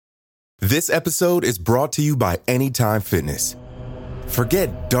This episode is brought to you by Anytime Fitness.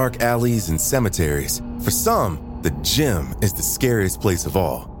 Forget dark alleys and cemeteries. For some, the gym is the scariest place of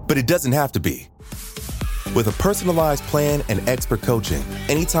all, but it doesn't have to be. With a personalized plan and expert coaching,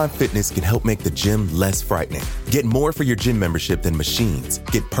 Anytime Fitness can help make the gym less frightening. Get more for your gym membership than machines.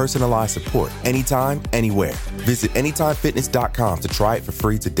 Get personalized support anytime, anywhere. Visit AnytimeFitness.com to try it for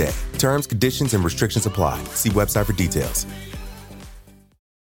free today. Terms, conditions, and restrictions apply. See website for details.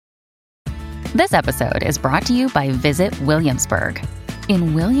 This episode is brought to you by Visit Williamsburg.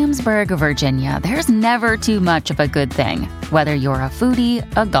 In Williamsburg, Virginia, there's never too much of a good thing. Whether you're a foodie,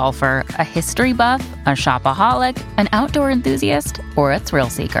 a golfer, a history buff, a shopaholic, an outdoor enthusiast, or a thrill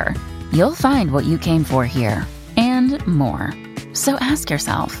seeker, you'll find what you came for here and more. So ask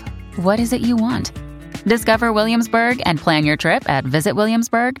yourself, what is it you want? Discover Williamsburg and plan your trip at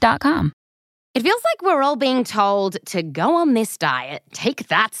visitwilliamsburg.com. It feels like we're all being told to go on this diet, take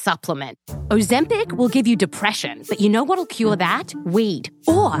that supplement. Ozempic will give you depression, but you know what'll cure that? Weed.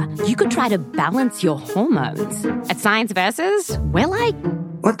 Or you could try to balance your hormones. At Science Versus, we're like,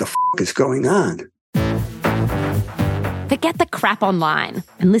 what the f*** is going on? Forget the crap online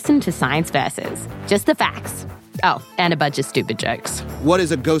and listen to Science Versus. Just the facts. Oh, and a bunch of stupid jokes. What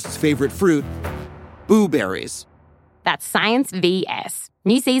is a ghost's favorite fruit? Blueberries. That's Science VS.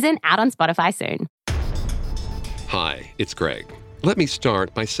 New season out on Spotify soon. Hi, it's Greg. Let me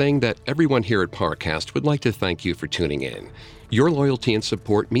start by saying that everyone here at Parcast would like to thank you for tuning in. Your loyalty and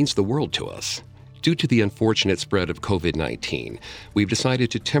support means the world to us. Due to the unfortunate spread of COVID-19, we've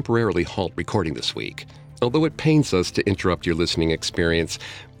decided to temporarily halt recording this week. Although it pains us to interrupt your listening experience,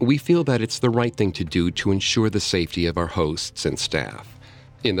 we feel that it's the right thing to do to ensure the safety of our hosts and staff.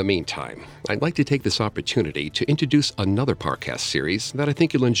 In the meantime, I'd like to take this opportunity to introduce another Parcast series that I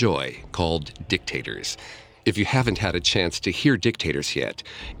think you'll enjoy, called Dictators. If you haven't had a chance to hear Dictators yet,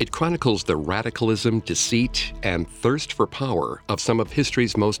 it chronicles the radicalism, deceit, and thirst for power of some of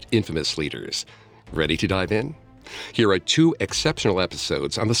history's most infamous leaders. Ready to dive in? Here are 2 exceptional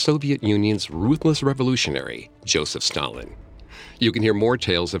episodes on the Soviet Union's ruthless revolutionary, Joseph Stalin. You can hear more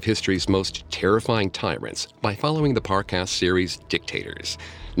tales of history's most terrifying tyrants by following the Parcast series Dictators.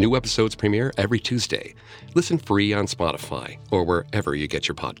 New episodes premiere every Tuesday. Listen free on Spotify or wherever you get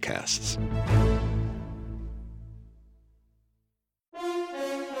your podcasts.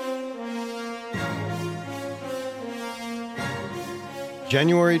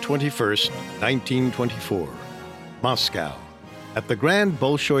 January 21st, 1924, Moscow. At the Grand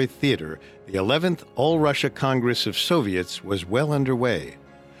Bolshoi Theater, the 11th All-Russia Congress of Soviets was well underway.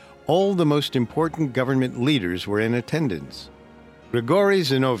 All the most important government leaders were in attendance. Grigory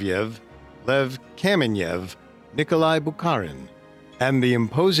Zinoviev, Lev Kamenev, Nikolai Bukharin, and the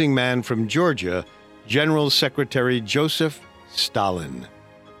imposing man from Georgia, General Secretary Joseph Stalin.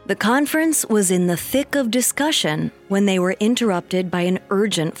 The conference was in the thick of discussion when they were interrupted by an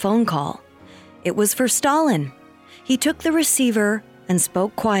urgent phone call. It was for Stalin. He took the receiver and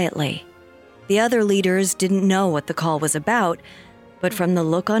spoke quietly. The other leaders didn't know what the call was about, but from the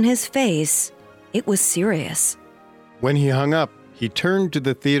look on his face, it was serious. When he hung up, he turned to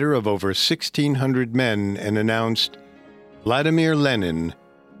the theater of over 1,600 men and announced, Vladimir Lenin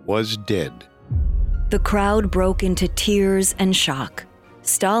was dead. The crowd broke into tears and shock.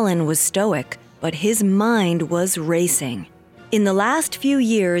 Stalin was stoic, but his mind was racing. In the last few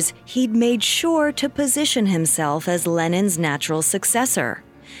years, he'd made sure to position himself as Lenin's natural successor.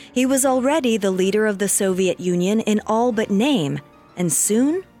 He was already the leader of the Soviet Union in all but name, and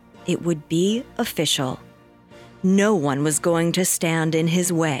soon it would be official. No one was going to stand in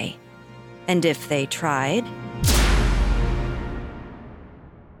his way. And if they tried...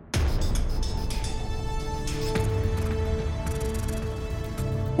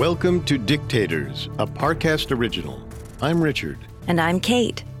 Welcome to Dictators, a Parcast original. I'm Richard. And I'm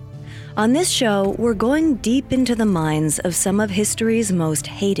Kate. On this show, we're going deep into the minds of some of history's most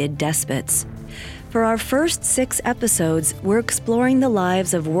hated despots. For our first 6 episodes, we're exploring the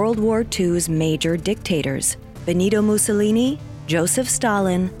lives of World War II's major dictators, Benito Mussolini, Joseph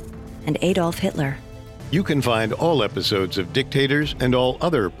Stalin, and Adolf Hitler. You can find all episodes of Dictators and all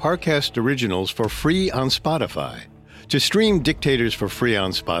other Parcast originals for free on Spotify. To stream Dictators for free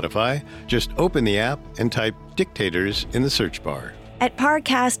on Spotify, just open the app and type Dictators in the search bar. At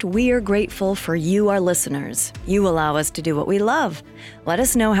Parcast, we are grateful for you, our listeners. You allow us to do what we love. Let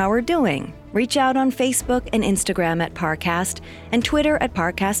us know how we're doing. Reach out on Facebook and Instagram at Parcast and Twitter at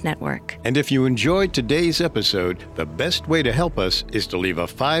Parcast Network. And if you enjoyed today's episode, the best way to help us is to leave a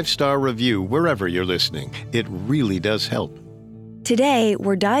 5-star review wherever you're listening. It really does help. Today,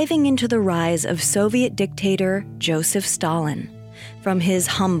 we're diving into the rise of Soviet dictator Joseph Stalin. From his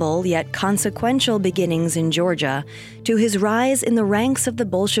humble yet consequential beginnings in Georgia to his rise in the ranks of the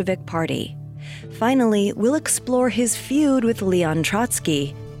Bolshevik Party. Finally, we'll explore his feud with Leon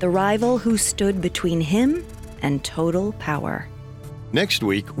Trotsky, the rival who stood between him and total power. Next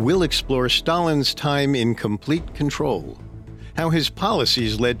week, we'll explore Stalin's time in complete control, how his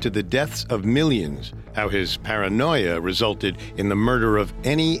policies led to the deaths of millions, how his paranoia resulted in the murder of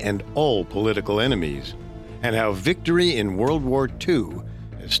any and all political enemies, and how victory in World War II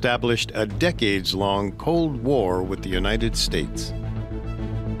established a decades-long Cold War with the United States.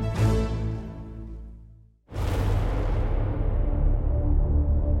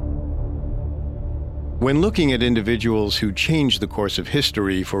 When looking at individuals who changed the course of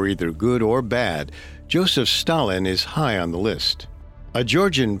history for either good or bad, Joseph Stalin is high on the list. A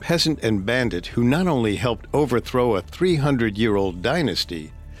Georgian peasant and bandit who not only helped overthrow a 300-year-old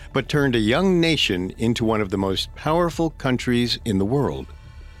dynasty, but turned a young nation into one of the most powerful countries in the world.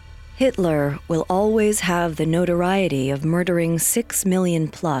 Hitler will always have the notoriety of murdering 6 million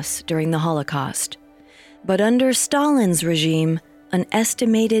plus during the Holocaust. But under Stalin's regime, an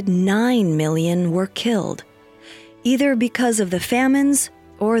estimated 9 million were killed, either because of the famines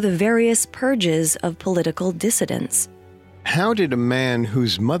or the various purges of political dissidents. How did a man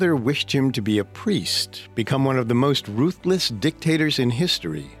whose mother wished him to be a priest become one of the most ruthless dictators in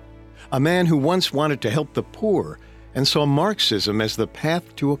history? A man who once wanted to help the poor and saw Marxism as the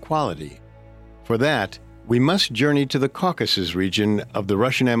path to equality. For that, we must journey to the Caucasus region of the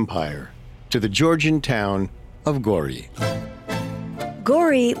Russian Empire, to the Georgian town of Gori.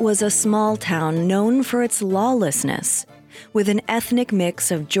 Gori was a small town known for its lawlessness. With an ethnic mix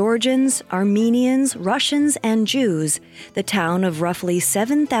of Georgians, Armenians, Russians, and Jews, the town of roughly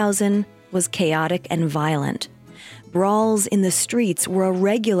 7,000 was chaotic and violent. Brawls in the streets were a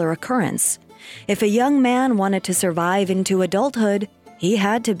regular occurrence. If a young man wanted to survive into adulthood, he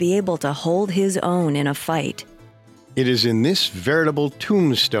had to be able to hold his own in a fight. It is in this veritable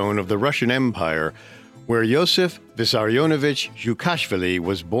tombstone of the Russian Empire where Yosef Vissarionovich Zhukashvili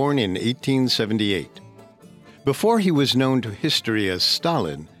was born in 1878. Before he was known to history as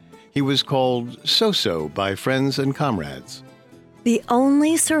Stalin, he was called So-So by friends and comrades. The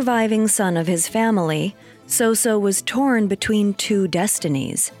only surviving son of his family, So-So was torn between two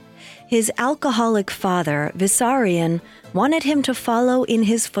destinies. His alcoholic father, Vissarion, wanted him to follow in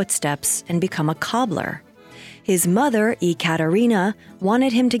his footsteps and become a cobbler. His mother, Ekaterina,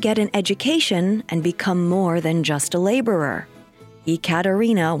 wanted him to get an education and become more than just a laborer.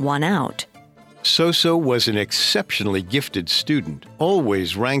 Ekaterina won out. So-So was an exceptionally gifted student,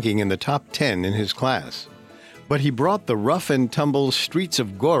 always ranking in the top 10 in his class. But he brought the rough-and-tumble streets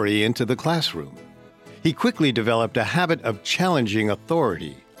of Gori into the classroom. He quickly developed a habit of challenging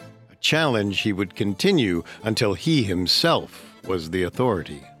authority, a challenge he would continue until he himself was the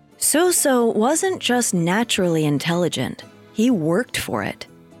authority. So-So wasn't just naturally intelligent. He worked for it.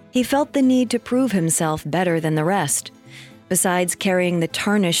 He felt the need to prove himself better than the rest. Besides carrying the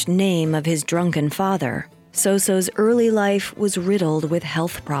tarnished name of his drunken father, So-So's early life was riddled with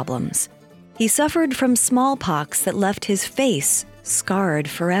health problems. He suffered from smallpox that left his face scarred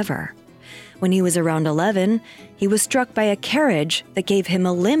forever. When he was around 11, he was struck by a carriage that gave him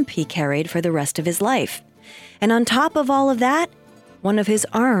a limp he carried for the rest of his life. And on top of all of that, one of his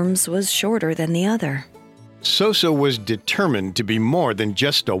arms was shorter than the other. So-So was determined to be more than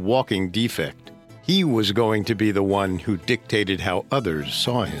just a walking defect. He was going to be the one who dictated how others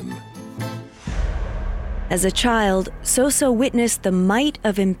saw him. As a child, So-So witnessed the might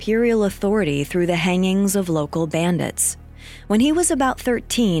of imperial authority through the hangings of local bandits. When he was about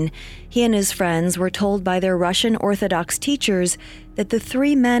 13, he and his friends were told by their Russian Orthodox teachers that the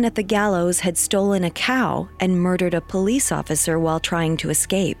 3 men at the gallows had stolen a cow and murdered a police officer while trying to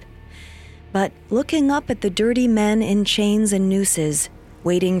escape. But looking up at the dirty men in chains and nooses,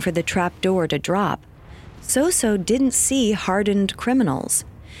 waiting for the trap door to drop, So-So didn't see hardened criminals.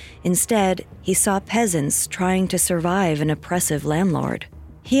 Instead, he saw peasants trying to survive an oppressive landlord.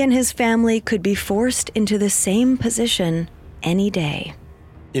 He and his family could be forced into the same position any day.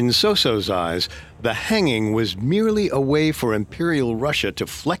 In So-So's eyes, the hanging was merely a way for Imperial Russia to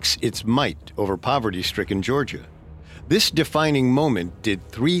flex its might over poverty-stricken Georgia. This defining moment did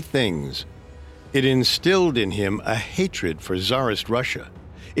 3 things. It instilled in him a hatred for Tsarist Russia.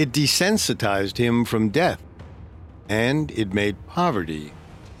 It desensitized him from death. And it made poverty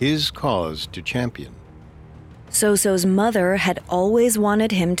his cause to champion. So-So's mother had always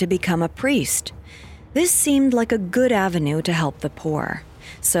wanted him to become a priest. This seemed like a good avenue to help the poor.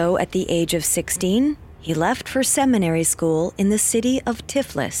 So at the age of 16, he left for seminary school in the city of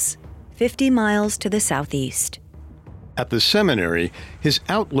Tiflis, 50 miles to the southeast. At the seminary, his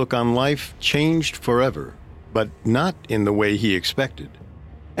outlook on life changed forever, but not in the way he expected.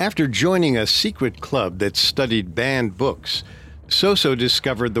 After joining a secret club that studied banned books, Soso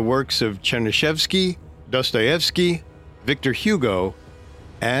discovered the works of Chernyshevsky, Dostoevsky, Victor Hugo,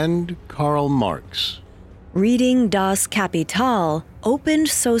 and Karl Marx. Reading Das Kapital opened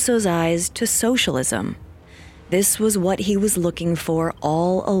Soso's eyes to socialism. This was what he was looking for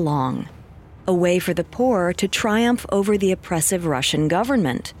all along. A way for the poor to triumph over the oppressive Russian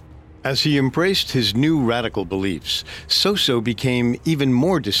government. As he embraced his new radical beliefs, Soso became even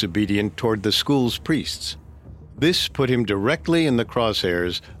more disobedient toward the school's priests. This put him directly in the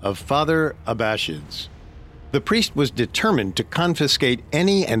crosshairs of Father Abashids. The priest was determined to confiscate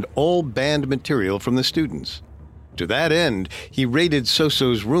any and all banned material from the students. To that end, he raided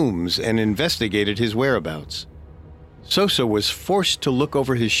Soso's rooms and investigated his whereabouts. Soso was forced to look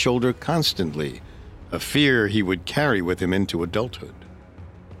over his shoulder constantly, a fear he would carry with him into adulthood.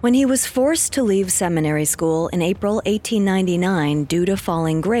 When he was forced to leave seminary school in April 1899 due to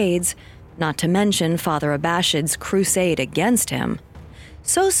falling grades, not to mention Father Abashid's crusade against him,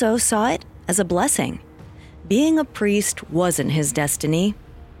 Soso saw it as a blessing. Being a priest wasn't his destiny.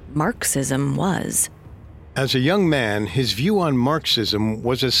 Marxism was. As a young man, his view on Marxism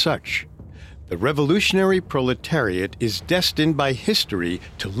was as such. The revolutionary proletariat is destined by history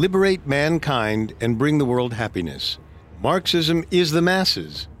to liberate mankind and bring the world happiness. Marxism is the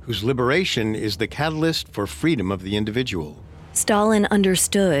masses, whose liberation is the catalyst for freedom of the individual. Stalin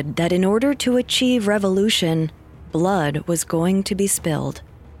understood that in order to achieve revolution, blood was going to be spilled.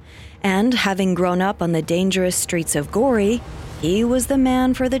 And having grown up on the dangerous streets of Gori, he was the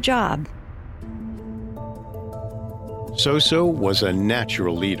man for the job. Soso was a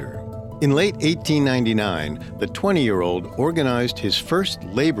natural leader. In late 1899, the 20-year-old organized his first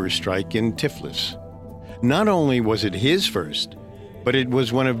labor strike in Tiflis. Not only was it his first, but it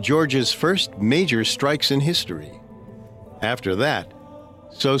was one of Georgia's first major strikes in history. After that,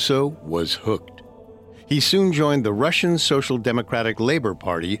 Soso was hooked. He soon joined the Russian Social Democratic Labor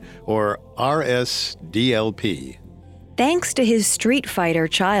Party, or RSDLP. Thanks to his street fighter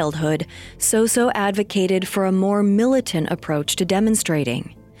childhood, Soso advocated for a more militant approach to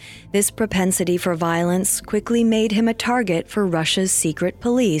demonstrating. This propensity for violence quickly made him a target for Russia's secret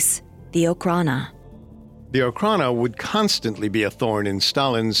police, the Okhrana. The Okhrana would constantly be a thorn in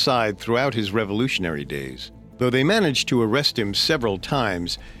Stalin's side throughout his revolutionary days. Though they managed to arrest him several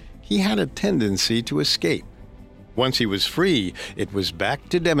times, he had a tendency to escape. Once he was free, it was back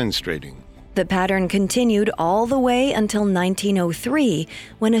to demonstrating. The pattern continued all the way until 1903,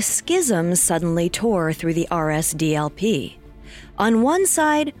 when a schism suddenly tore through the RSDLP. On one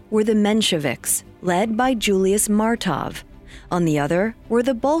side were the Mensheviks, led by Julius Martov. On the other were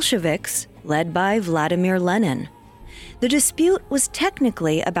the Bolsheviks, led by Vladimir Lenin. The dispute was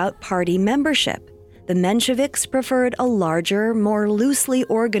technically about party membership. The Mensheviks preferred a larger, more loosely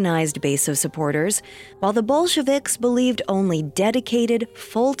organized base of supporters, while the Bolsheviks believed only dedicated,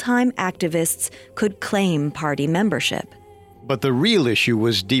 full-time activists could claim party membership. But the real issue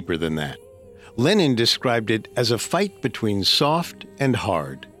was deeper than that. Lenin described it as a fight between soft and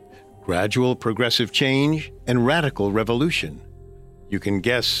hard, gradual progressive change and radical revolution. You can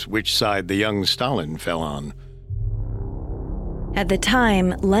guess which side the young Stalin fell on. At the time,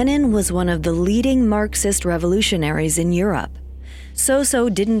 Lenin was one of the leading Marxist revolutionaries in Europe.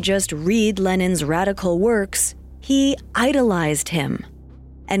 Soso didn't just read Lenin's radical works, he idolized him.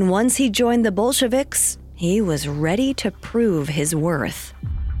 And once he joined the Bolsheviks, he was ready to prove his worth.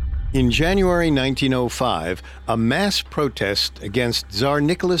 In January 1905, a mass protest against Tsar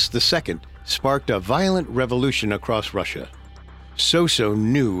Nicholas II sparked a violent revolution across Russia. Soso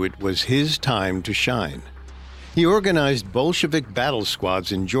knew it was his time to shine. He organized Bolshevik battle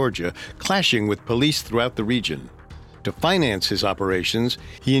squads in Georgia, clashing with police throughout the region. To finance his operations,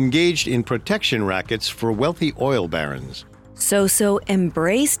 he engaged in protection rackets for wealthy oil barons. Soso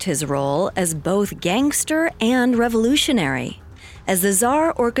embraced his role as both gangster and revolutionary. As the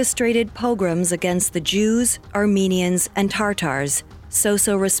Tsar orchestrated pogroms against the Jews, Armenians, and Tartars,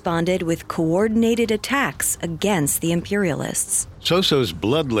 Soso responded with coordinated attacks against the imperialists. Soso's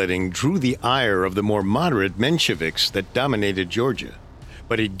bloodletting drew the ire of the more moderate Mensheviks that dominated Georgia,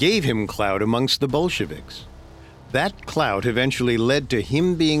 but it gave him clout amongst the Bolsheviks. That clout eventually led to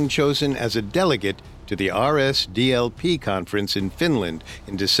him being chosen as a delegate to the RSDLP conference in Finland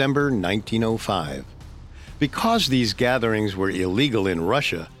in December 1905. Because these gatherings were illegal in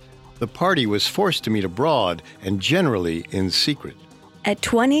Russia, the party was forced to meet abroad and generally in secret. At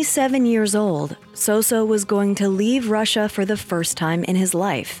 27 years old, Soso was going to leave Russia for the first time in his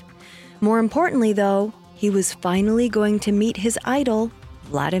life. More importantly, though, he was finally going to meet his idol,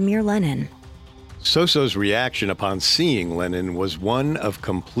 Vladimir Lenin. So-so's reaction upon seeing Lenin was one of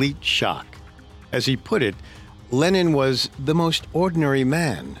complete shock. As he put it, Lenin was the most ordinary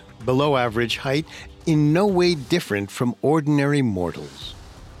man, below average height, in no way different from ordinary mortals.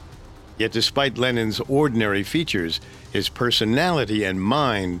 Yet despite Lenin's ordinary features, his personality and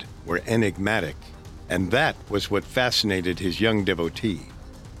mind were enigmatic, and that was what fascinated his young devotee.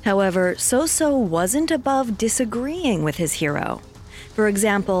 However, So-so wasn't above disagreeing with his hero. For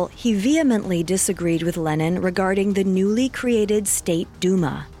example, he vehemently disagreed with Lenin regarding the newly created State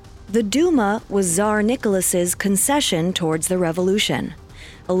Duma. The Duma was Tsar Nicholas's concession towards the revolution,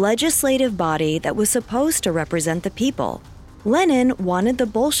 a legislative body that was supposed to represent the people. Lenin wanted the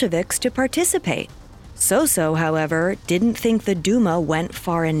Bolsheviks to participate. So-so, however, didn't think the Duma went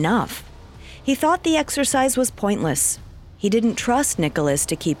far enough. He thought the exercise was pointless. He didn't trust Nicholas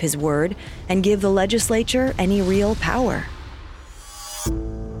to keep his word and give the legislature any real power.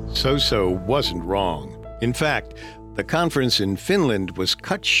 So-so wasn't wrong. In fact, the conference in Finland was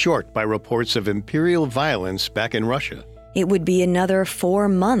cut short by reports of imperial violence back in Russia. It would be another 4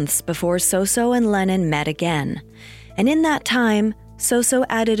 months before So-so and Lenin met again. And in that time, So-so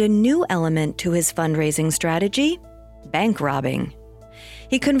added a new element to his fundraising strategy: bank robbing.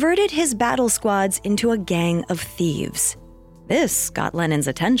 He converted his battle squads into a gang of thieves. This got Lenin's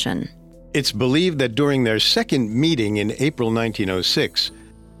attention. It's believed that during their second meeting in April 1906,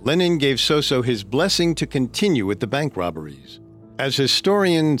 Lenin gave So-so his blessing to continue with the bank robberies. As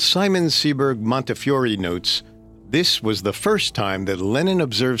historian Simon Seberg Montefiore notes, this was the first time that Lenin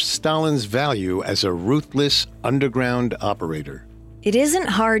observed Stalin's value as a ruthless underground operator. It isn't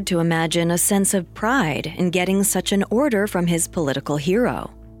hard to imagine a sense of pride in getting such an order from his political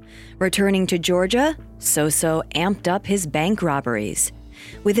hero. Returning to Georgia, So-so amped up his bank robberies.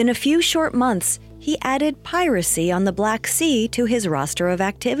 Within a few short months, he added piracy on the Black Sea to his roster of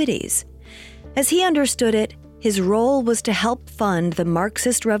activities. As he understood it, his role was to help fund the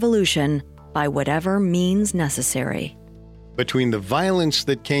Marxist revolution by whatever means necessary. Between the violence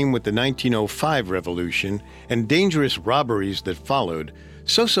that came with the 1905 revolution and dangerous robberies that followed,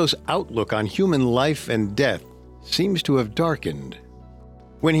 So-so's outlook on human life and death seems to have darkened.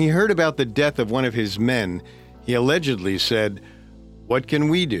 When he heard about the death of one of his men, he allegedly said, "What can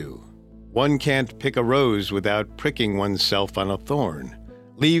we do? One can't pick a rose without pricking oneself on a thorn.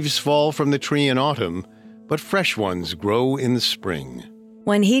 Leaves fall from the tree in autumn, but fresh ones grow in the spring."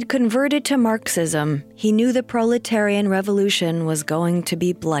 When he'd converted to Marxism, he knew the proletarian revolution was going to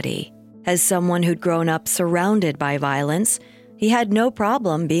be bloody. As someone who'd grown up surrounded by violence, he had no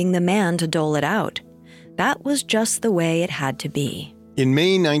problem being the man to dole it out. That was just the way it had to be. In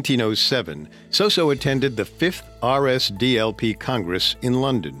May 1907, So-so attended the 5th RSDLP Congress in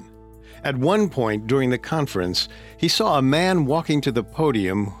London. At one point during the conference, he saw a man walking to the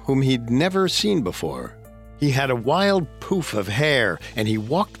podium whom he'd never seen before. He had a wild poof of hair, and he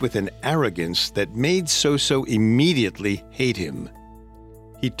walked with an arrogance that made So-so immediately hate him.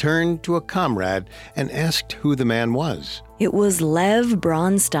 He turned to a comrade and asked who the man was. It was Lev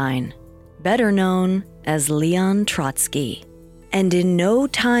Bronstein, better known as Leon Trotsky. And in no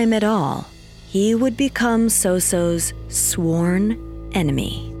time at all, he would become So-so's sworn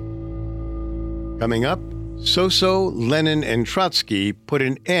enemy. Coming up, So-so, Lenin, and Trotsky put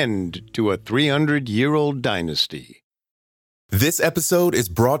an end to a 300-year-old dynasty. This episode is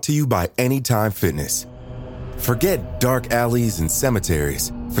brought to you by Anytime Fitness. Forget dark alleys and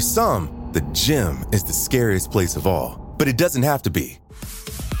cemeteries. For some, the gym is the scariest place of all, but it doesn't have to be.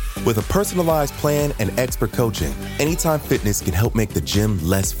 With a personalized plan and expert coaching, Anytime Fitness can help make the gym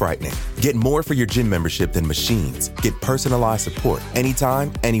less frightening. Get more for your gym membership than machines. Get personalized support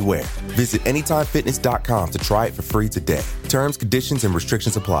anytime, anywhere. Visit AnytimeFitness.com to try it for free today. Terms, conditions, and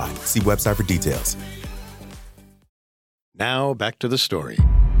restrictions apply. See website for details. Now back to the story.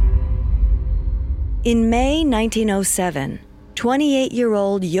 In May 1907,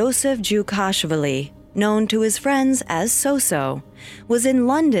 28-year-old Yosef Djukashvili, known to his friends as So-so, was in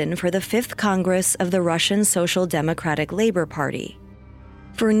London for the 5th Congress of the Russian Social Democratic Labour Party.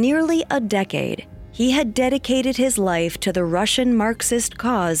 For nearly a decade, he had dedicated his life to the Russian Marxist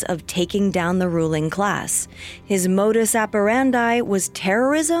cause of taking down the ruling class. His modus operandi was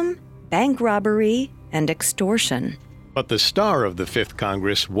terrorism, bank robbery, and extortion. But the star of the 5th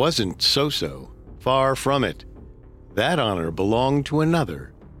Congress wasn't So-so. Far from it. That honor belonged to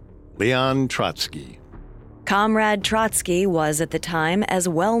another, Leon Trotsky. Comrade Trotsky was at the time as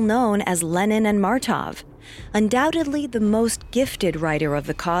well known as Lenin and Martov. Undoubtedly the most gifted writer of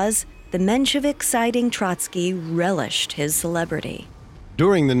the cause, the Menshevik-siding Trotsky relished his celebrity.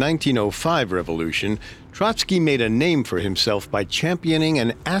 During the 1905 revolution, Trotsky made a name for himself by championing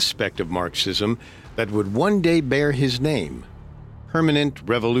an aspect of Marxism that would one day bear his name: permanent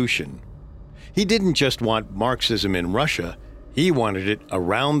revolution. He didn't just want Marxism in Russia, he wanted it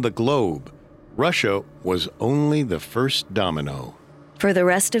around the globe. Russia was only the first domino. For the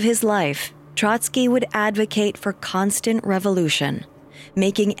rest of his life, Trotsky would advocate for constant revolution,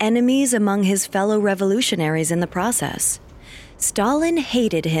 making enemies among his fellow revolutionaries in the process. Stalin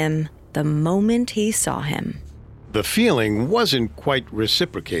hated him the moment he saw him. The feeling wasn't quite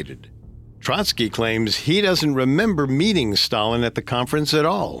reciprocated. Trotsky claims he doesn't remember meeting Stalin at the conference at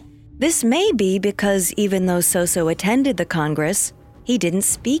all. This may be because even though Soso attended the Congress, he didn't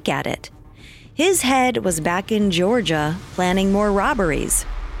speak at it. His head was back in Georgia planning more robberies.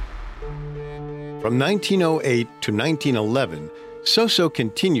 From 1908 to 1911, Soso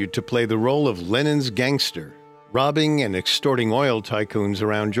continued to play the role of Lenin's gangster, robbing and extorting oil tycoons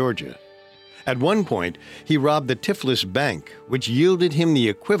around Georgia. At one point, he robbed the Tiflis Bank, which yielded him the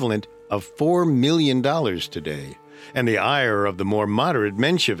equivalent of $4 million today, and the ire of the more moderate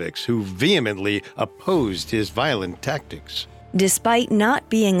Mensheviks who vehemently opposed his violent tactics. Despite not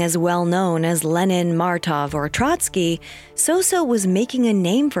being as well known as Lenin, Martov, or Trotsky, Soso was making a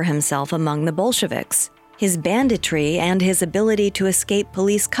name for himself among the Bolsheviks. His banditry and his ability to escape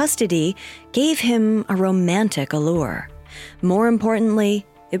police custody gave him a romantic allure. More importantly,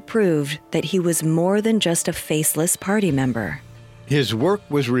 it proved that he was more than just a faceless party member. His work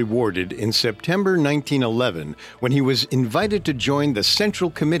was rewarded in September 1911 when he was invited to join the Central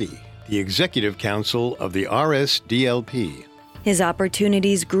Committee, the Executive Council of the RSDLP. His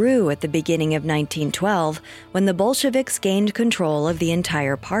opportunities grew at the beginning of 1912 when the Bolsheviks gained control of the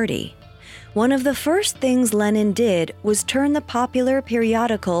entire party. One of the first things Lenin did was turn the popular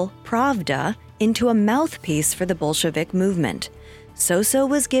periodical Pravda into a mouthpiece for the Bolshevik movement. Soso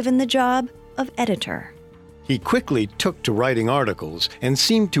was given the job of editor. He quickly took to writing articles and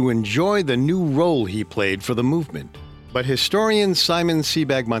seemed to enjoy the new role he played for the movement. But historian Simon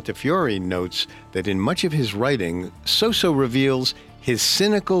Sebag Montefiore notes that in much of his writing, Soso reveals his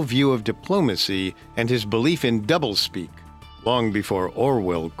cynical view of diplomacy and his belief in doublespeak, long before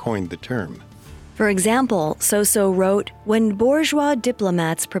Orwell coined the term. For example, Soso wrote, "When bourgeois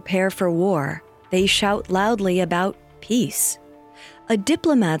diplomats prepare for war, they shout loudly about peace. A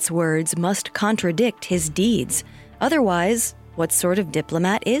diplomat's words must contradict his deeds. Otherwise, what sort of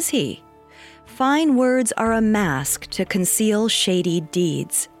diplomat is he? Fine words are a mask to conceal shady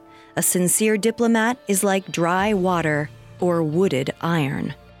deeds. A sincere diplomat is like dry water or wooded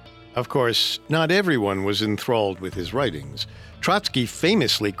iron." Of course, not everyone was enthralled with his writings. Trotsky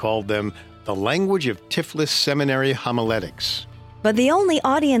famously called them the language of Tiflis seminary homiletics. But the only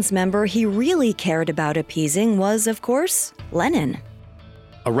audience member he really cared about appeasing was, of course, Lenin.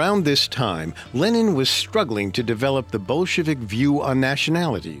 Around this time, Lenin was struggling to develop the Bolshevik view on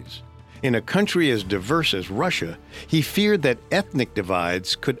nationalities. In a country as diverse as Russia, he feared that ethnic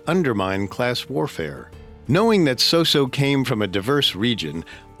divides could undermine class warfare. Knowing that Soso came from a diverse region,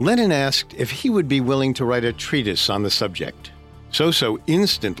 Lenin asked if he would be willing to write a treatise on the subject. Soso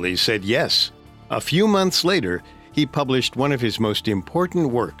instantly said yes. A few months later, he published one of his most important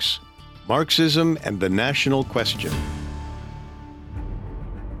works, Marxism and the National Question.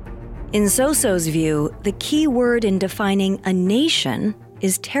 In Soso's view, the key word in defining a nation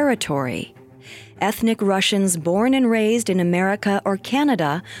is territory. Ethnic Russians born and raised in America or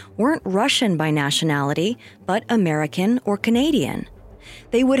Canada weren't Russian by nationality, but American or Canadian.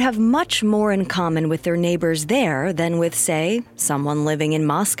 They would have much more in common with their neighbors there than with, say, someone living in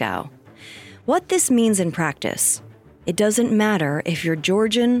Moscow. What this means in practice: it doesn't matter if you're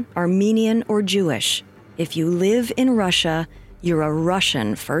Georgian, Armenian, or Jewish. If you live in Russia, you're a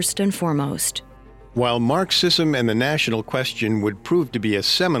Russian first and foremost. While Marxism and the National Question would prove to be a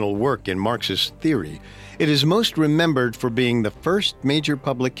seminal work in Marxist theory, it is most remembered for being the first major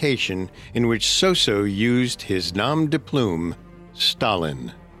publication in which Soso used his nom de plume,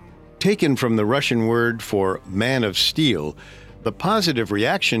 Stalin. Taken from the Russian word for man of steel, the positive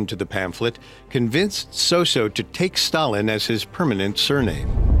reaction to the pamphlet convinced Soso to take Stalin as his permanent surname.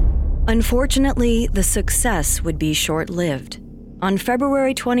 Unfortunately, the success would be short-lived. On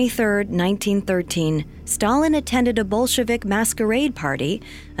February 23, 1913, Stalin attended a Bolshevik masquerade party,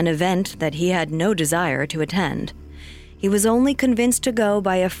 an event that he had no desire to attend. He was only convinced to go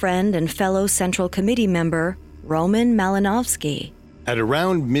by a friend and fellow Central Committee member, Roman Malinovsky. At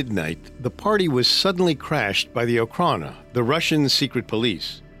around midnight, the party was suddenly crashed by the Okhrana, the Russian secret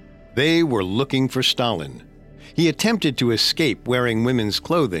police. They were looking for Stalin. He attempted to escape wearing women's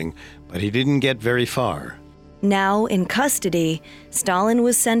clothing, but he didn't get very far. Now in custody, Stalin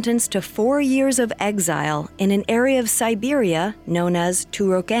was sentenced to 4 years of exile in an area of Siberia known as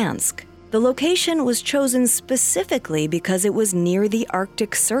Turogansk. The location was chosen specifically because it was near the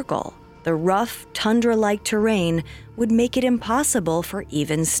Arctic Circle. The rough, tundra-like terrain would make it impossible for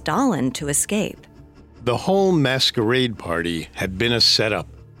even Stalin to escape. The whole masquerade party had been a setup.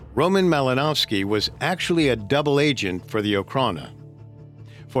 Roman Malinovsky was actually a double agent for the Okhrana.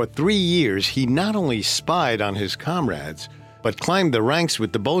 For 3 years, he not only spied on his comrades, but climbed the ranks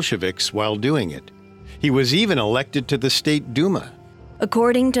with the Bolsheviks while doing it. He was even elected to the State Duma.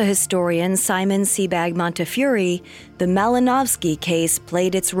 According to historian Simon Sebag Montefiore, the Malinovsky case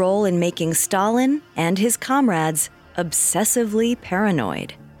played its role in making Stalin and his comrades obsessively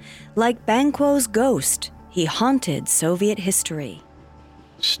paranoid. Like Banquo's ghost, he haunted Soviet history.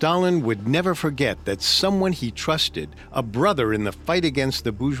 Stalin would never forget that someone he trusted, a brother in the fight against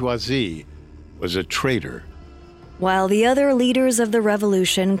the bourgeoisie, was a traitor. While the other leaders of the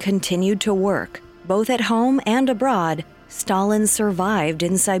revolution continued to work, both at home and abroad, Stalin survived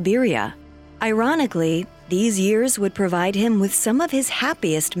in Siberia. Ironically, these years would provide him with some of his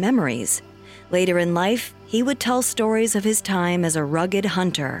happiest memories. Later in life, he would tell stories of his time as a rugged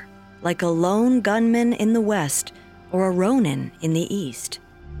hunter, like a lone gunman in the West or a Ronin in the East.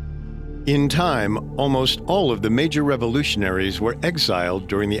 In time, almost all of the major revolutionaries were exiled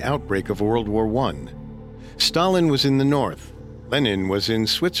during the outbreak of World War I. Stalin was in the north, Lenin was in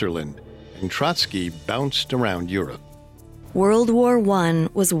Switzerland, and Trotsky bounced around Europe. World War I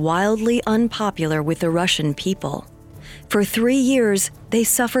was wildly unpopular with the Russian people. For 3 years, they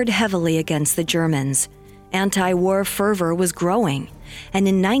suffered heavily against the Germans. Anti-war fervor was growing, and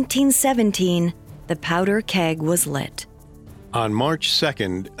in 1917, the powder keg was lit. On March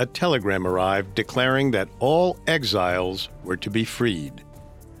 2nd, a telegram arrived declaring that all exiles were to be freed.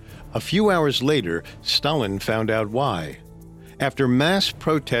 A few hours later, Stalin found out why. After mass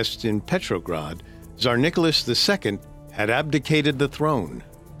protests in Petrograd, Tsar Nicholas II had abdicated the throne.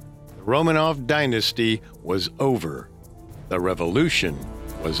 The Romanov dynasty was over. The revolution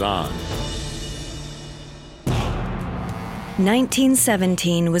was on.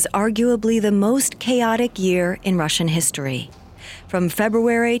 1917 was arguably the most chaotic year in Russian history. From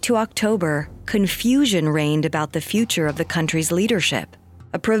February to October, confusion reigned about the future of the country's leadership.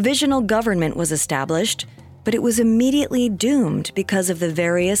 A provisional government was established, but it was immediately doomed because of the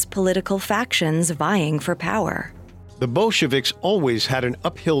various political factions vying for power. The Bolsheviks always had an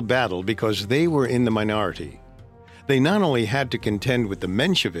uphill battle because they were in the minority. They not only had to contend with the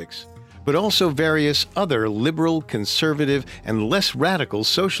Mensheviks, but also various other liberal, conservative, and less radical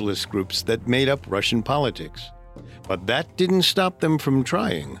socialist groups that made up Russian politics. But that didn't stop them from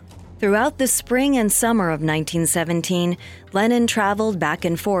trying. Throughout the spring and summer of 1917, Lenin traveled back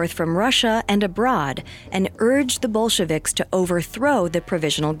and forth from Russia and abroad and urged the Bolsheviks to overthrow the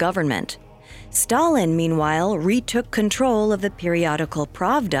provisional government. Stalin, meanwhile, retook control of the periodical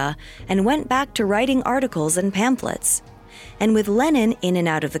Pravda and went back to writing articles and pamphlets. And with Lenin in and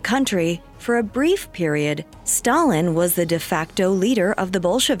out of the country, for a brief period, Stalin was the de facto leader of the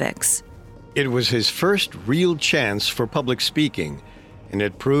Bolsheviks. It was his first real chance for public speaking, and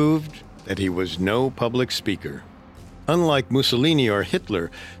it proved that he was no public speaker. Unlike Mussolini or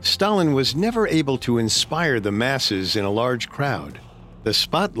Hitler, Stalin was never able to inspire the masses in a large crowd. The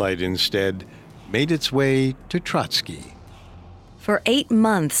spotlight, instead, made its way to Trotsky. For 8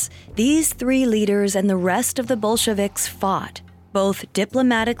 months, these 3 leaders and the rest of the Bolsheviks fought, both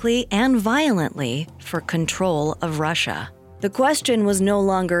diplomatically and violently, for control of Russia. The question was no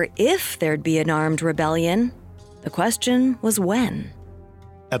longer if there'd be an armed rebellion. The question was when.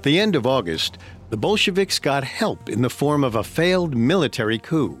 At the end of August, the Bolsheviks got help in the form of a failed military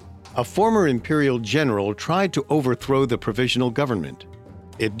coup. A former imperial general tried to overthrow the provisional government.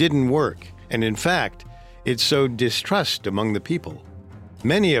 It didn't work, and in fact, it sowed distrust among the people.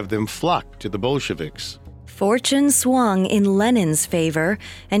 Many of them flocked to the Bolsheviks. Fortune swung in Lenin's favor,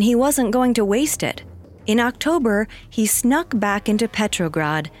 and he wasn't going to waste it. In October, he snuck back into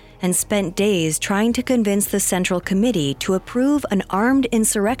Petrograd and spent days trying to convince the Central Committee to approve an armed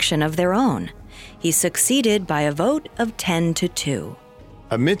insurrection of their own. He succeeded by a vote of 10-2.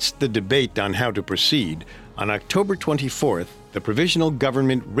 Amidst the debate on how to proceed, on October 24th, the provisional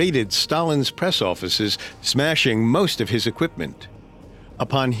government raided Stalin's press offices, smashing most of his equipment.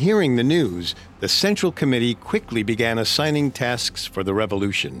 Upon hearing the news, the Central Committee quickly began assigning tasks for the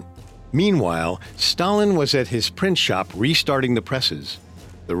revolution. Meanwhile, Stalin was at his print shop restarting the presses.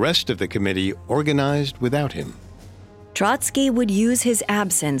 The rest of the committee organized without him. Trotsky would use his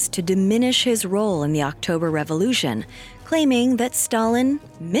absence to diminish his role in the October Revolution, claiming that Stalin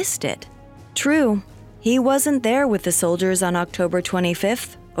missed it. True, He wasn't there with the soldiers on October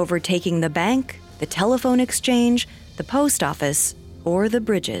 25th, overtaking the bank, the telephone exchange, the post office, or the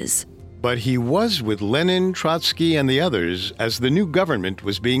bridges. But he was with Lenin, Trotsky, and the others as the new government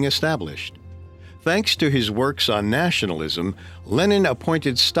was being established. Thanks to his works on nationalism, Lenin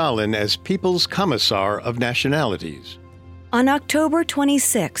appointed Stalin as People's Commissar of Nationalities. On October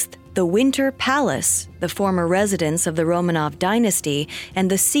 26th, the Winter Palace, the former residence of the Romanov dynasty and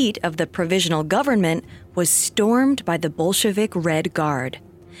the seat of the provisional government, was stormed by the Bolshevik Red Guard.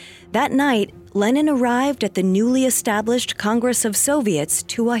 That night, Lenin arrived at the newly established Congress of Soviets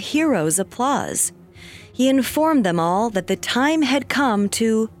to a hero's applause. He informed them all that the time had come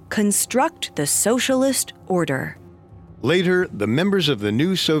to construct the socialist order. Later, the members of the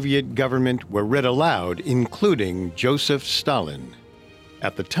new Soviet government were read aloud, including Joseph Stalin.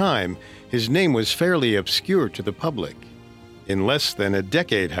 At the time, his name was fairly obscure to the public. In less than a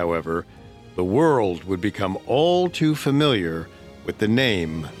decade, however, the world would become all too familiar with the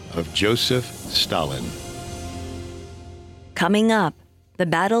name of Joseph Stalin. Coming up, the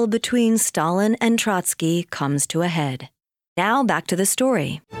battle between Stalin and Trotsky comes to a head. Now back to the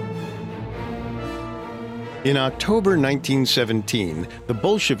story. In October 1917, the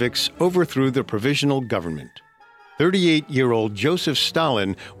Bolsheviks overthrew the provisional government. 38-year-old Joseph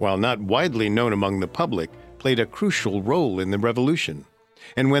Stalin, while not widely known among the public, played a crucial role in the revolution.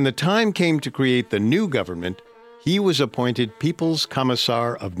 And when the time came to create the new government, he was appointed People's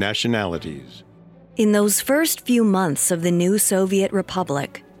Commissar of Nationalities. In those first few months of the new Soviet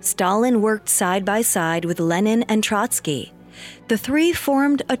Republic, Stalin worked side by side with Lenin and Trotsky. The three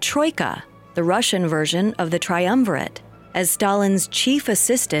formed a troika, the Russian version of the triumvirate. As Stalin's chief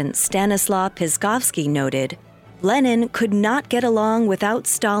assistant, Stanislaw Piskovsky, noted, Lenin could not get along without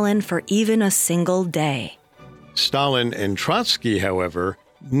Stalin for even a single day. Stalin and Trotsky, however,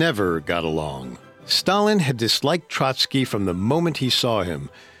 never got along. Stalin had disliked Trotsky from the moment he saw him,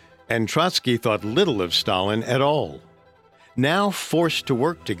 and Trotsky thought little of Stalin at all. Now forced to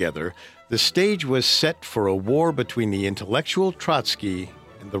work together, the stage was set for a war between the intellectual Trotsky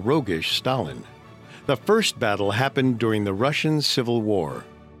and the roguish Stalin. The first battle happened during the Russian Civil War.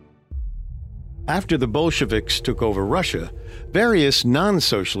 After the Bolsheviks took over Russia, various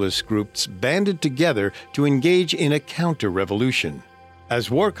non-socialist groups banded together to engage in a counter-revolution. As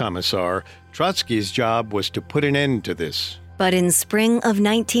war commissar, Trotsky's job was to put an end to this. But in spring of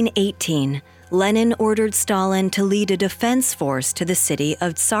 1918, Lenin ordered Stalin to lead a defense force to the city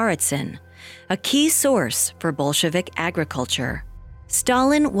of Tsaritsyn, a key source for Bolshevik agriculture.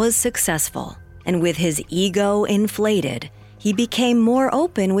 Stalin was successful, and with his ego inflated, he became more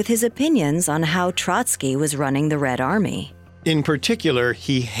open with his opinions on how Trotsky was running the Red Army. In particular,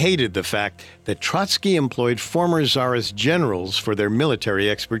 he hated the fact that Trotsky employed former Tsarist generals for their military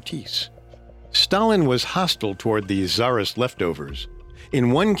expertise. Stalin was hostile toward these Tsarist leftovers.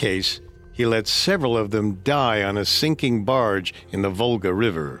 In one case, he let several of them die on a sinking barge in the Volga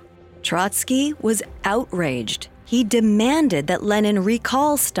River. Trotsky was outraged. He demanded that Lenin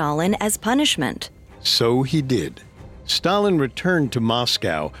recall Stalin as punishment. So he did. Stalin returned to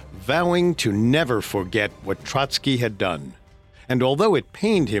Moscow, vowing to never forget what Trotsky had done. And although it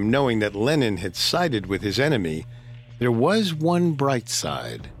pained him knowing that Lenin had sided with his enemy, there was one bright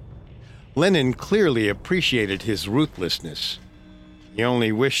side. Lenin clearly appreciated his ruthlessness. He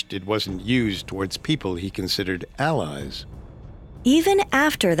only wished it wasn't used towards people he considered allies. Even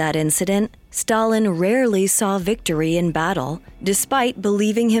after that incident, Stalin rarely saw victory in battle, despite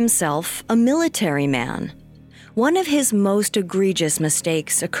believing himself a military man. One of his most egregious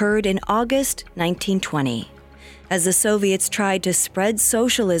mistakes occurred in August 1920. As the Soviets tried to spread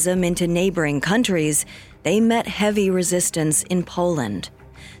socialism into neighboring countries, they met heavy resistance in Poland.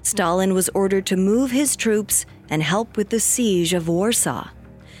 Stalin was ordered to move his troops and help with the siege of Warsaw.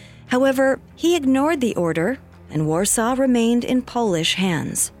 However, he ignored the order, and Warsaw remained in Polish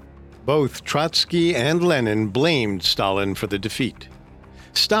hands. Both Trotsky and Lenin blamed Stalin for the defeat.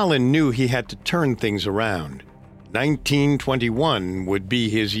 Stalin knew he had to turn things around. 1921 would be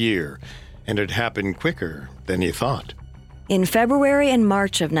his year, and it happened quicker than he thought. In February and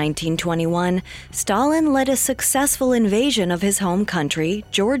March of 1921, Stalin led a successful invasion of his home country,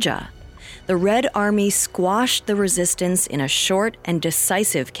 Georgia. The Red Army squashed the resistance in a short and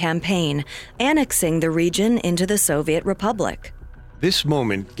decisive campaign, annexing the region into the Soviet Republic. This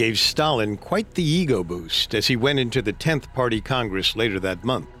moment gave Stalin quite the ego boost as he went into the 10th Party Congress later that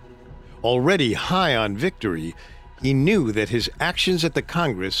month. Already high on victory, he knew that his actions at the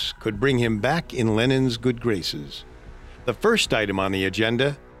Congress could bring him back in Lenin's good graces. The first item on the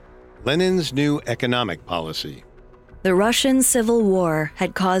agenda, Lenin's new economic policy. The Russian Civil War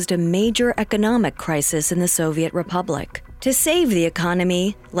had caused a major economic crisis in the Soviet Republic. To save the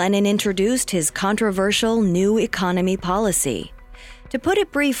economy, Lenin introduced his controversial New Economy policy. To put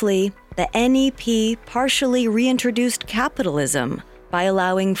it briefly, the NEP partially reintroduced capitalism by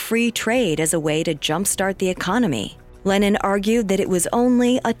allowing free trade as a way to jumpstart the economy. Lenin argued that it was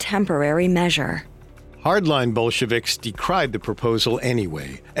only a temporary measure. Hardline Bolsheviks decried the proposal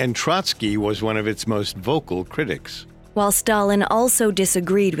anyway, and Trotsky was one of its most vocal critics. While Stalin also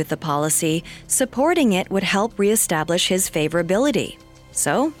disagreed with the policy, supporting it would help reestablish his favorability.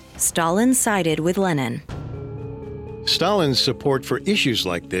 So, Stalin sided with Lenin. Stalin's support for issues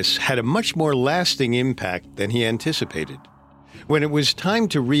like this had a much more lasting impact than he anticipated. When it was time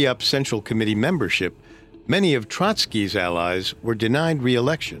to re-up Central Committee membership, many of Trotsky's allies were denied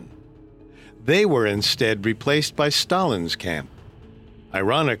re-election. They were instead replaced by Stalin's camp.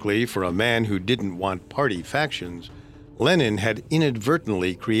 Ironically, for a man who didn't want party factions, Lenin had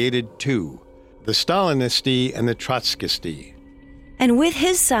inadvertently created two, the Stalinisti and the Trotskyisti. And with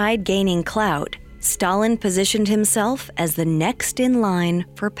his side gaining clout, Stalin positioned himself as the next in line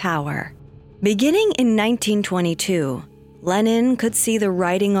for power. Beginning in 1922, Lenin could see the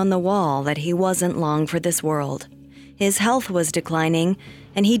writing on the wall that he wasn't long for this world. His health was declining,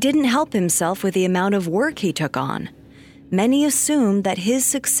 and he didn't help himself with the amount of work he took on. Many assumed that his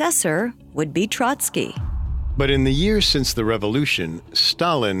successor would be Trotsky. But in the years since the revolution,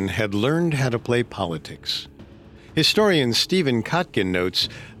 Stalin had learned how to play politics. Historian Stephen Kotkin notes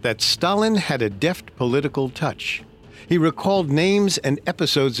that Stalin had a deft political touch. He recalled names and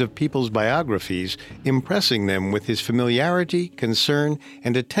episodes of people's biographies, impressing them with his familiarity, concern,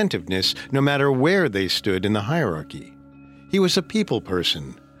 and attentiveness no matter where they stood in the hierarchy. He was a people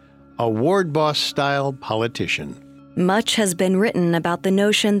person, a ward boss-style politician. Much has been written about the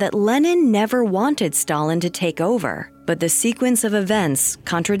notion that Lenin never wanted Stalin to take over, but the sequence of events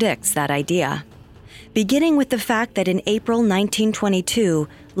contradicts that idea. Beginning with the fact that in April 1922,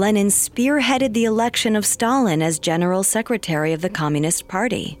 Lenin spearheaded the election of Stalin as General Secretary of the Communist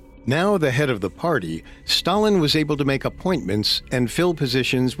Party. Now the head of the party, Stalin was able to make appointments and fill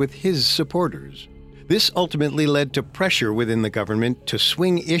positions with his supporters. This ultimately led to pressure within the government to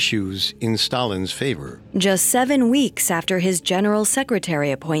swing issues in Stalin's favor. Just 7 weeks after his General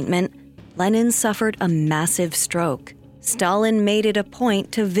Secretary appointment, Lenin suffered a massive stroke. Stalin made it a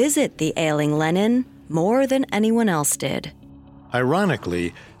point to visit the ailing Lenin more than anyone else did.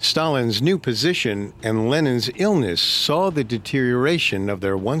 Ironically, Stalin's new position and Lenin's illness saw the deterioration of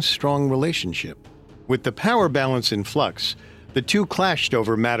their once strong relationship. With the power balance in flux, the two clashed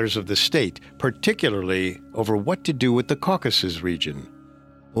over matters of the state, particularly over what to do with the Caucasus region.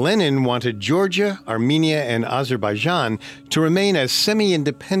 Lenin wanted Georgia, Armenia, and Azerbaijan to remain as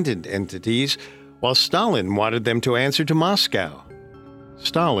semi-independent entities, while Stalin wanted them to answer to Moscow.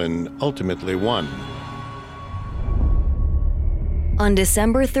 Stalin ultimately won. On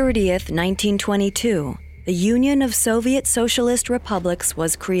December 30th, 1922, the Union of Soviet Socialist Republics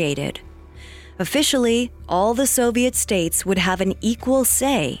was created. Officially, all the Soviet states would have an equal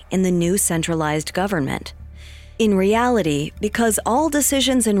say in the new centralized government. In reality, because all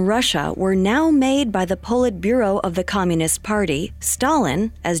decisions in Russia were now made by the Politburo of the Communist Party,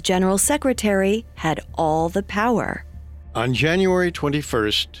 Stalin, as General Secretary, had all the power. On January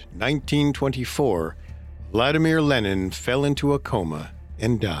 21st, 1924, Vladimir Lenin fell into a coma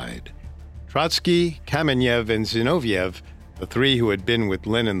and died. Trotsky, Kamenev, and Zinoviev, the three who had been with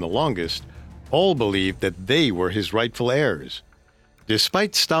Lenin the longest, all believed that they were his rightful heirs.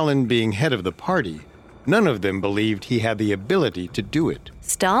 Despite Stalin being head of the party, none of them believed he had the ability to do it.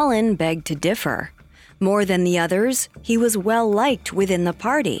 Stalin begged to differ. More than the others, he was well-liked within the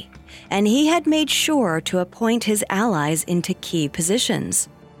party, and he had made sure to appoint his allies into key positions.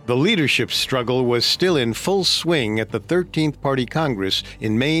 The leadership struggle was still in full swing at the 13th Party Congress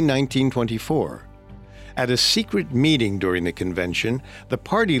in May 1924. At a secret meeting during the convention, the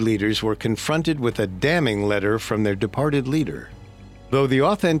party leaders were confronted with a damning letter from their departed leader. Though the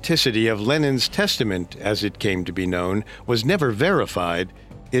authenticity of Lenin's testament, as it came to be known, was never verified,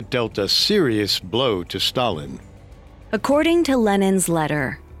 it dealt a serious blow to Stalin. According to Lenin's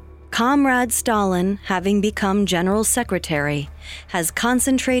letter, Comrade Stalin, having become General Secretary, has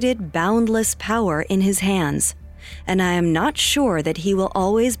concentrated boundless power in his hands, and I am not sure that he will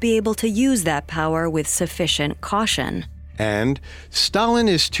always be able to use that power with sufficient caution. And Stalin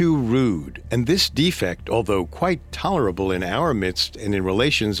is too rude, and this defect, although quite tolerable in our midst and in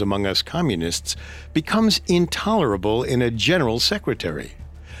relations among us communists, becomes intolerable in a general secretary.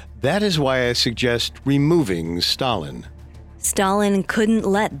 That is why I suggest removing Stalin. Stalin couldn't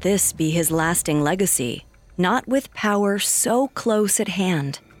let this be his lasting legacy. not with power so close at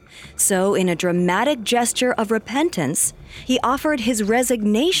hand. So, in a dramatic gesture of repentance, he offered his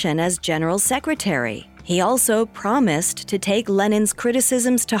resignation as general secretary. He also promised to take Lenin's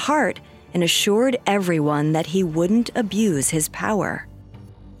criticisms to heart and assured everyone that he wouldn't abuse his power.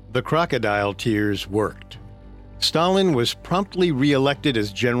 The crocodile tears worked. Stalin was promptly re-elected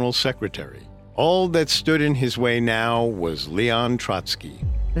as general secretary. All that stood in his way now was Leon Trotsky.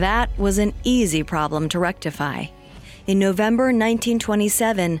 That was an easy problem to rectify. In November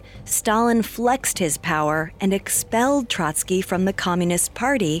 1927, Stalin flexed his power and expelled Trotsky from the Communist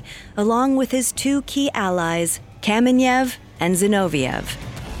Party, along with his two key allies, Kamenev and Zinoviev.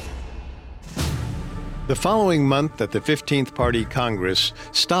 The following month at the 15th Party Congress,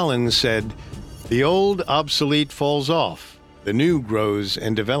 Stalin said, "The old obsolete falls off, the new grows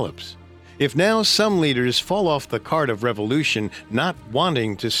and develops. If now some leaders fall off the cart of revolution, not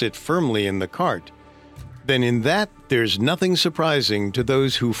wanting to sit firmly in the cart, then in that there's nothing surprising to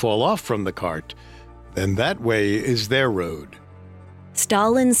those who fall off from the cart. Then that way is their road."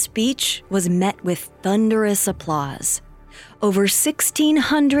 Stalin's speech was met with thunderous applause. Over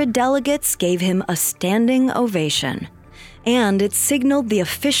 1,600 delegates gave him a standing ovation, and it signaled the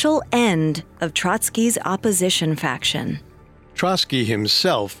official end of Trotsky's opposition faction. Trotsky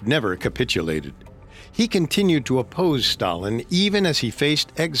himself never capitulated. He continued to oppose Stalin even as he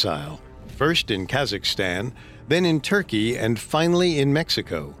faced exile, first in Kazakhstan, then in Turkey, and finally in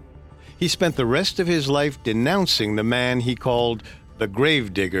Mexico. He spent the rest of his life denouncing the man he called the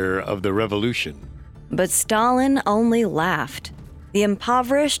gravedigger of the revolution. But Stalin only laughed. The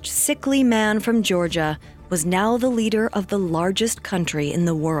impoverished, sickly man from Georgia was now the leader of the largest country in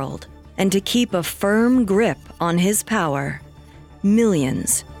the world. And to keep a firm grip on his power,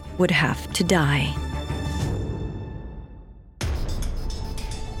 millions would have to die.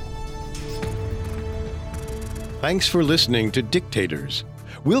 Thanks for listening to Dictators.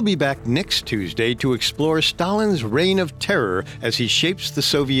 We'll be back next Tuesday to explore Stalin's reign of terror as he shapes the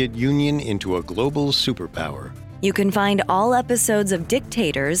Soviet Union into a global superpower. You can find all episodes of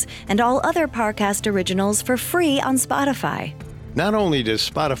Dictators and all other Parcast originals for free on Spotify. Not only does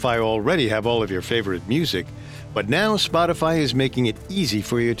Spotify already have all of your favorite music, but now Spotify is making it easy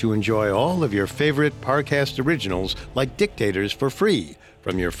for you to enjoy all of your favorite Parcast originals like Dictators for free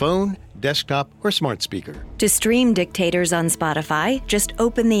from your phone, desktop, or smart speaker. To stream Dictators on Spotify, just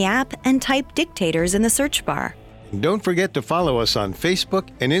open the app and type Dictators in the search bar. And don't forget to follow us on Facebook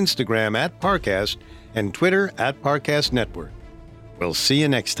and Instagram at Parcast and Twitter at Parcast Network. We'll see you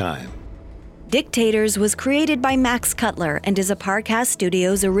next time. Dictators was created by Max Cutler and is a Parcast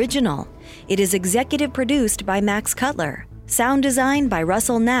Studios original. It is executive produced by Max Cutler. Sound design by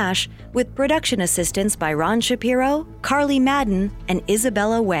Russell Nash, with production assistance by Ron Shapiro, Carly Madden, and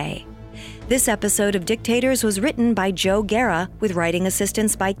Isabella Way. This episode of Dictators was written by Joe Guerra, with writing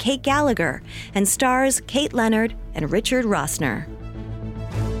assistance by Kate Gallagher, and stars Kate Leonard and Richard Rossner.